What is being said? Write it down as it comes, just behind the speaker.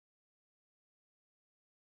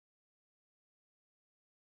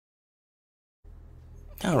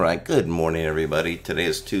All right, good morning, everybody. Today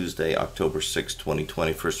is Tuesday, October 6,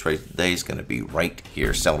 2020. First trade today is going to be right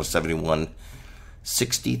here. Sell to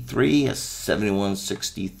 71.63, a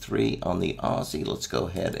 71.63 on the Aussie. Let's go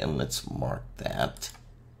ahead and let's mark that.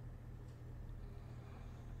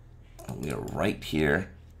 We are right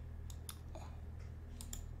here.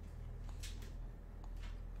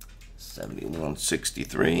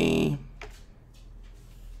 71.63.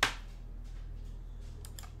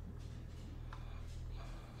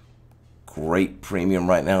 Great premium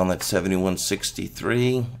right now on that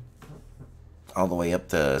 71.63, all the way up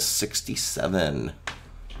to 67.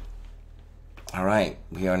 All right,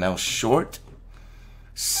 we are now short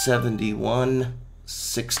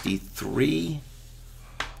 71.63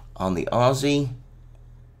 on the Aussie.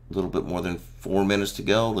 A little bit more than 4 minutes to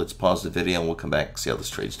go. Let's pause the video and we'll come back and see how this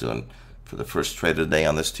trade's doing for the first trade of the day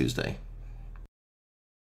on this Tuesday.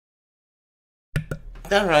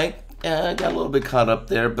 All right. Got a little bit caught up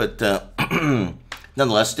there, but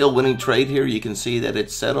nonetheless, still winning trade here. You can see that it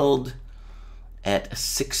settled at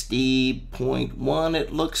 60.1,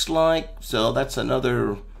 it looks like. So that's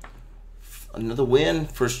another win,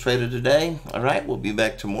 first trade of the day. All right, we'll be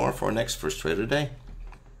back tomorrow for our next first trade of the day.